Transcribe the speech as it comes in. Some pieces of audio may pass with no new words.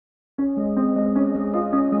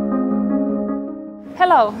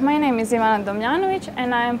Hello, my name is Ivana Domljanovic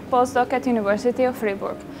and I am postdoc at University of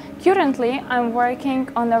Fribourg. Currently, I'm working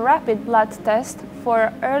on a rapid blood test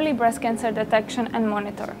for early breast cancer detection and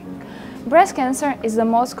monitoring. Breast cancer is the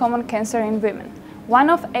most common cancer in women. 1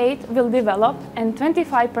 of 8 will develop and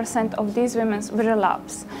 25% of these women will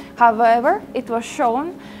relapse. However, it was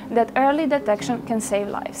shown that early detection can save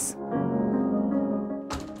lives.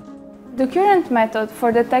 The current method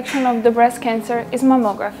for detection of the breast cancer is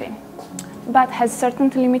mammography, but has certain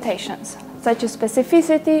limitations, such as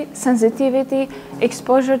specificity, sensitivity,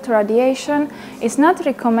 exposure to radiation. Is not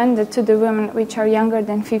recommended to the women which are younger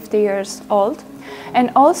than 50 years old,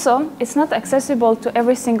 and also it's not accessible to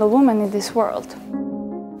every single woman in this world.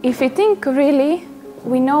 If we think really,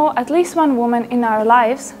 we know at least one woman in our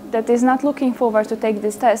lives that is not looking forward to take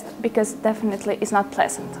this test because definitely it's not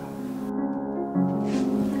pleasant.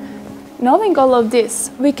 Knowing all of this,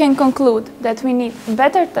 we can conclude that we need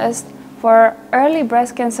better tests for early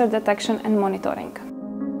breast cancer detection and monitoring.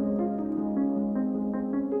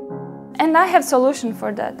 And I have a solution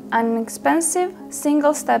for that, an expensive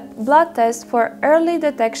single-step blood test for early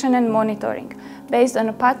detection and monitoring based on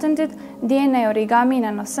a patented DNA origami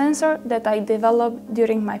nanosensor that I developed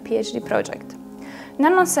during my PhD project.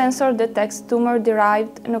 Nanosensor detects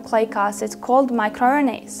tumor-derived nucleic acids called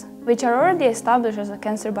microRNAs, which are already established as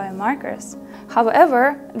cancer biomarkers.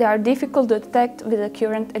 However, they are difficult to detect with the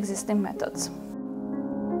current existing methods.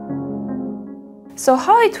 So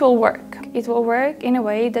how it will work? It will work in a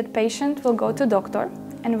way that patient will go to doctor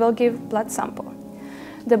and will give blood sample.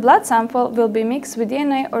 The blood sample will be mixed with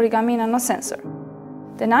DNA origami nanosensor.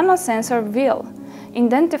 The nanosensor will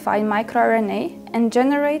identify microRNA and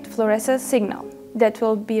generate fluorescent signal that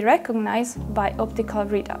will be recognized by optical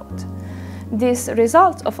readout. This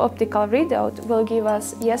result of optical readout will give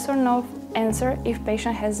us yes or no answer if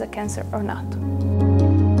patient has the cancer or not.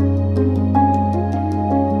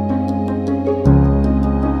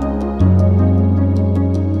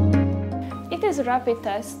 It is a rapid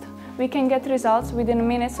test. We can get results within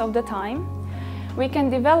minutes of the time. We can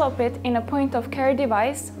develop it in a point-of-care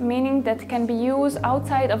device, meaning that it can be used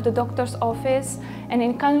outside of the doctor's office and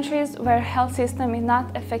in countries where health system is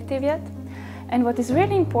not effective yet. And what is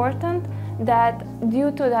really important, that due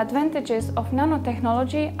to the advantages of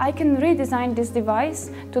nanotechnology, I can redesign this device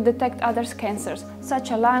to detect other cancers,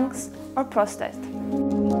 such as lungs or prostate.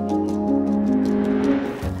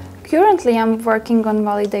 Currently, I'm working on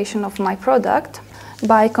validation of my product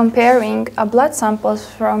by comparing blood samples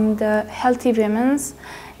from the healthy women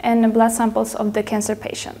and blood samples of the cancer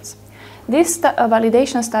patients. This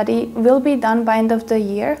validation study will be done by end of the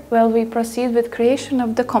year, where we proceed with creation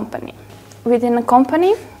of the company. Within the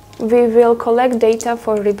company, we will collect data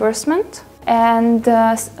for reimbursement and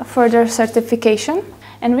further certification.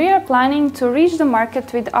 And we are planning to reach the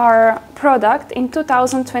market with our product in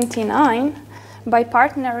 2029 by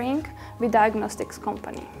partnering with diagnostics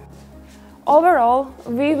company. Overall,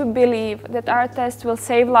 we believe that our test will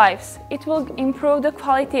save lives. It will improve the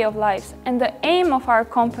quality of lives. And the aim of our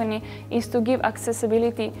company is to give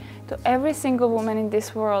accessibility to every single woman in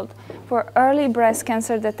this world for early breast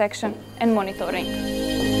cancer detection and monitoring.